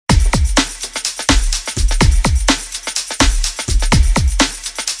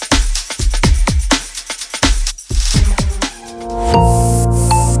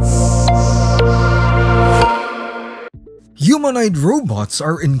humanoid robots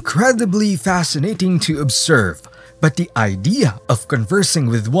are incredibly fascinating to observe, but the idea of conversing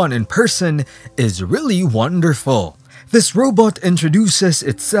with one in person is really wonderful. This robot introduces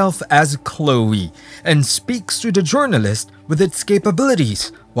itself as Chloe and speaks to the journalist with its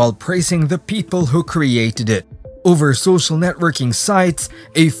capabilities while praising the people who created it. Over social networking sites,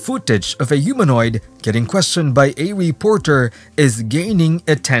 a footage of a humanoid getting questioned by a reporter is gaining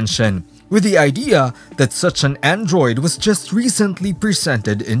attention, with the idea that such an android was just recently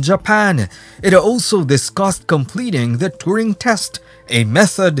presented in Japan. It also discussed completing the Turing test, a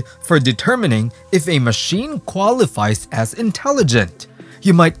method for determining if a machine qualifies as intelligent.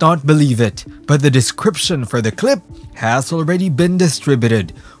 You might not believe it, but the description for the clip has already been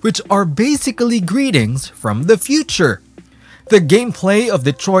distributed, which are basically greetings from the future. The gameplay of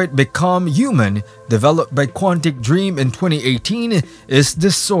Detroit Become Human, developed by Quantic Dream in 2018, is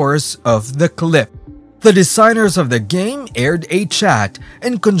the source of the clip. The designers of the game aired a chat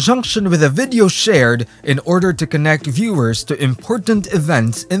in conjunction with a video shared in order to connect viewers to important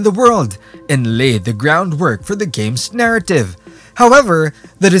events in the world and lay the groundwork for the game's narrative. However,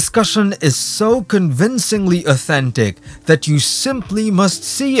 the discussion is so convincingly authentic that you simply must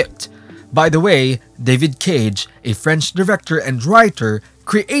see it. By the way, David Cage, a French director and writer,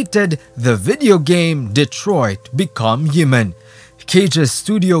 created the video game Detroit Become Human. Cage's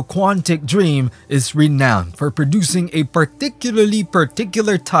studio Quantic Dream is renowned for producing a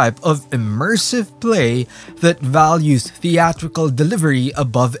particular type of immersive play that values theatrical delivery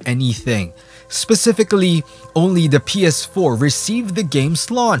above anything. Specifically, only the PS4 received the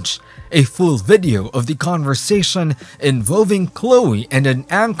game's launch. A full video of the conversation involving Chloe and an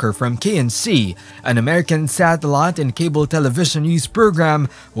anchor from KNC, an American satellite and cable television news program,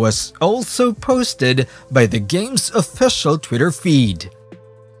 was also posted by the game's official Twitter feed.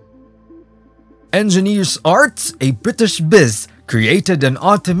 Engineers Arts, a British biz, created an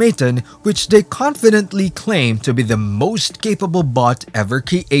automaton which they confidently claim to be the most capable bot ever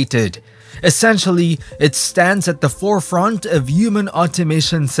created. Essentially, it stands at the forefront of human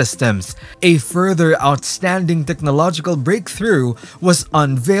automation systems. A further outstanding technological breakthrough was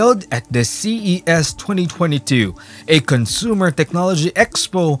unveiled at the CES 2022, a consumer technology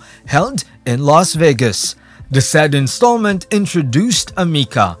expo held in Las Vegas. The said installment introduced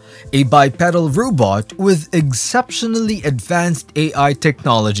Amica, a bipedal robot with exceptionally advanced AI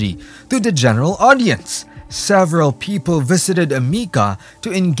technology, to the general audience. Several people visited Amica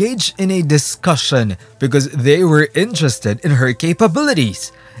to engage in a discussion because they were interested in her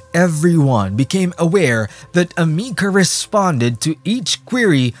capabilities. Everyone became aware that Amica responded to each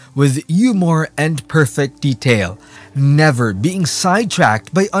query with humor and perfect detail, never being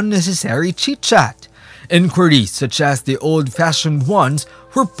sidetracked by unnecessary chit-chat. Inquiries such as the old-fashioned ones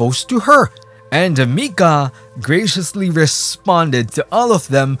were posed to her, and Amica graciously responded to all of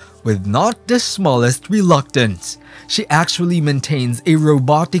them with not the smallest reluctance. She actually maintains a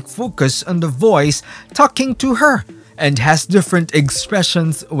robotic focus on the voice talking to her and has different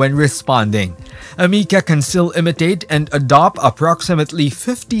expressions when responding. Amica can still imitate and adopt approximately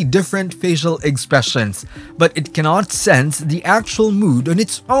 50 different facial expressions, but it cannot sense the actual mood on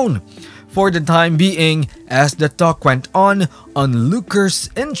its own. For the time being, as the talk went on, onlookers'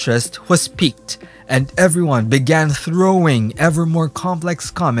 interest was piqued, and everyone began throwing ever more complex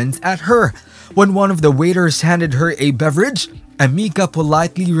comments at her. When one of the waiters handed her a beverage, Amica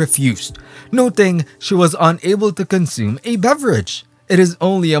politely refused, noting she was unable to consume a beverage. It is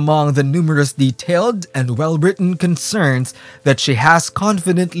only among the numerous detailed and well-written concerns that she has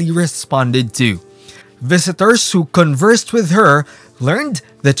confidently responded to. Visitors who conversed with her learned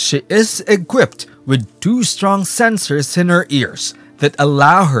that she is equipped with 2 strong sensors in her ears that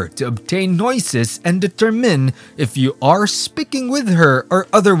allow her to obtain noises and determine if you are speaking with her or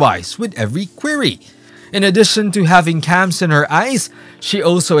otherwise with every query. In addition to having cams in her eyes, she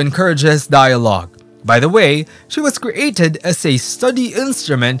also encourages dialogue. By the way, she was created as a study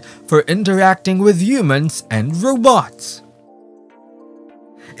instrument for interacting with humans and robots.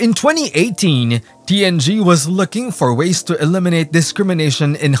 In 2018, TNG was looking for ways to eliminate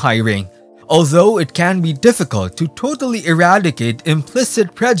discrimination in hiring. Although it can be difficult to totally eradicate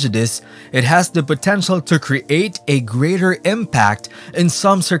implicit prejudice, it has the potential to create a greater impact in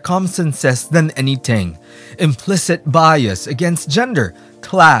some circumstances than anything. Implicit bias against gender,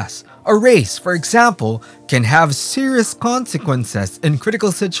 class, or race, for example, can have serious consequences in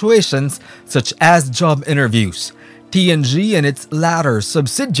critical situations such as job interviews. TNG and its latter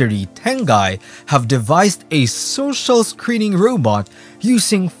subsidiary, Tengai, have devised a social screening robot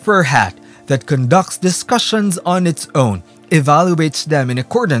using Furhat that conducts discussions on its own, evaluates them in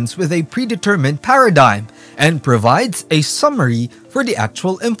accordance with a predetermined paradigm, and provides a summary for the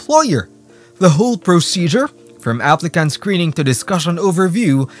actual employer. The whole procedure, from applicant screening to discussion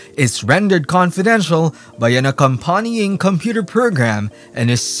overview, is rendered confidential by an accompanying computer program and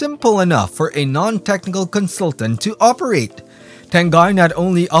is simple enough for a non-technical consultant to operate. Tengai not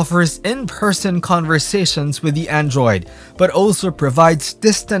only offers in-person conversations with the android, but also provides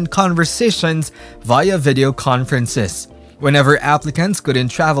distant conversations via video conferences. Whenever applicants couldn't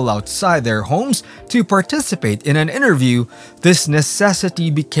travel outside their homes to participate in an interview, this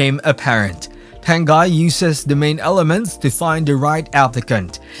necessity became apparent. Tengai uses the main elements to find the right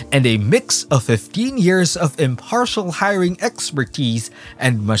applicant, and a mix of 15 years of impartial hiring expertise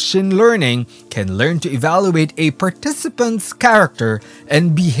and machine learning can learn to evaluate a participant's character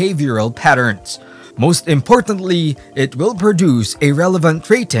and behavioral patterns. Most importantly, it will produce a relevant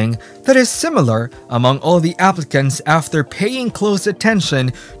rating that is similar among all the applicants after paying close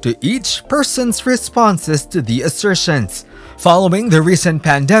attention to each person's responses to the assertions. Following the recent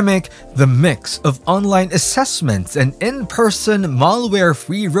pandemic, the mix of online assessments and in-person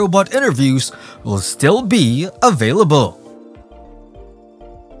malware-free robot interviews will still be available.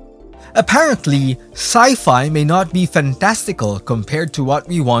 Apparently, sci-fi may not be fantastical compared to what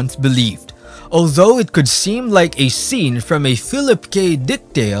we once believed. Although it could seem like a scene from a Philip K.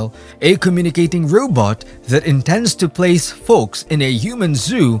 Dick tale, a communicating robot that intends to place folks in a human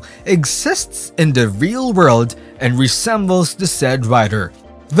zoo exists in the real world and resembles the said writer.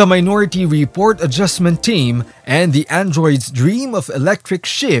 The Minority Report Adjustment Team and The Android's Dream of Electric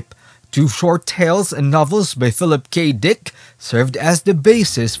Sheep, two short tales and novels by Philip K. Dick, served as the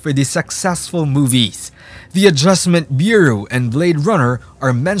basis for the successful movies. The Adjustment Bureau and Blade Runner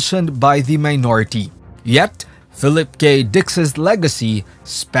are mentioned by the Minority. Yet, Philip K. Dick's legacy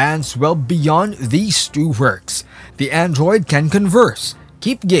spans well beyond these two works. The android can converse,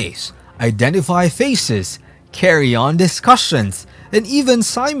 keep gaze, identify faces, carry on discussions, and even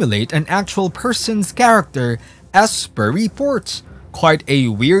simulate an actual person's character as per reports. Quite a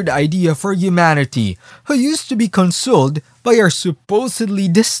weird idea for humanity, who used to be consoled by our supposedly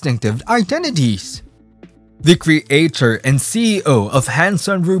distinctive identities. The creator and CEO of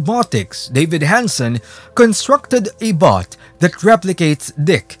Hanson Robotics, David Hanson, constructed a bot that replicates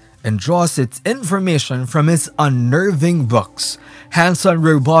Dick and draws its information from his unnerving books. Hanson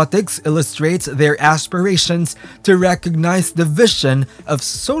Robotics illustrates their aspirations to recognize the vision of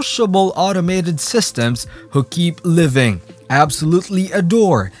sociable automated systems who keep living, absolutely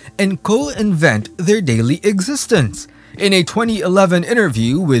adore, and co-invent their daily existence. In a 2011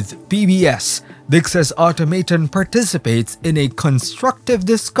 interview with PBS, Dix's automaton participates in a constructive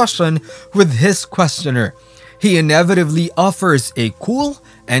discussion with his questioner. He inevitably offers a cool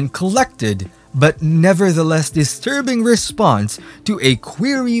and collected, but nevertheless disturbing response to a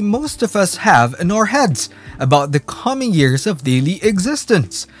query most of us have in our heads about the coming years of daily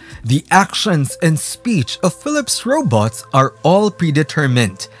existence. The actions and speech of Philip's robots are all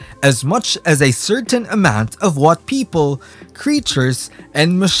predetermined, as much as a certain amount of what people, creatures,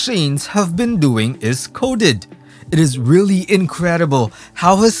 and machines have been doing is coded. It is really incredible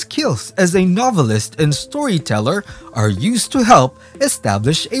how his skills as a novelist and storyteller are used to help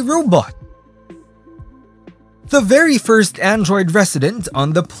establish a robot. The very first android resident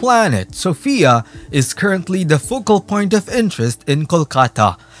on the planet, Sophia, is currently the focal point of interest in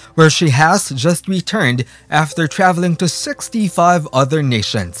Kolkata, where she has just returned after traveling to 65 other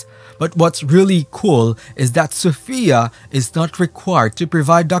nations. But what's really cool is that Sophia is not required to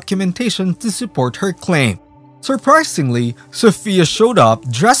provide documentation to support her claim. Surprisingly, Sophia showed up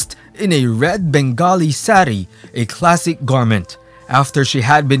dressed in a red Bengali sari, a classic garment. After she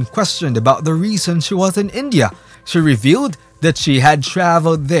had been questioned about the reason she was in India, she revealed that she had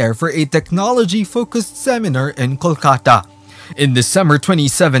traveled there for a technology-focused seminar in Kolkata. In December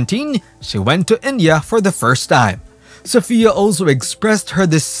 2017, she went to India for the first time. Sophia also expressed her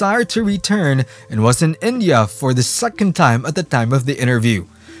desire to return and was in India for the second time at the time of the interview.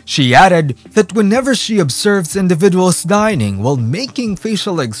 She added that whenever she observes individuals dining while making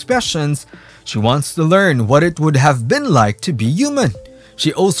facial expressions, she wants to learn what it would have been like to be human.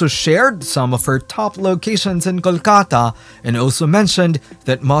 She also shared some of her top locations in Kolkata and also mentioned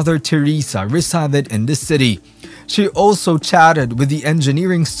that Mother Teresa resided in the city. She also chatted with the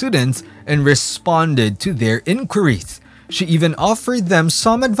engineering students and responded to their inquiries. She even offered them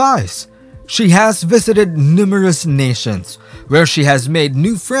some advice. She has visited numerous nations, where she has made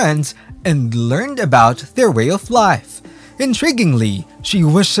new friends and learned about their way of life. Intriguingly, she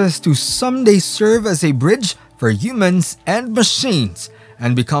wishes to someday serve as a bridge for humans and machines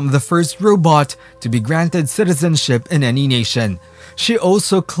and become the first robot to be granted citizenship in any nation. She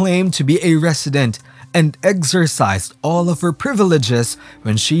also claimed to be a resident and exercised all of her privileges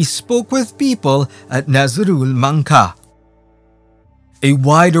when she spoke with people at Nazrul Mangka. A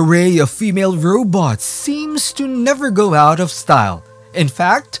wide array of female robots seems to never go out of style. In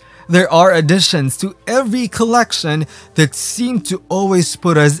fact, there are additions to every collection that seem to always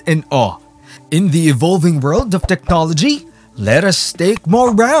put us in awe. In the evolving world of technology, let us take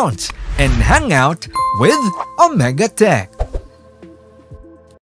more rounds and hang out with Omega Tech.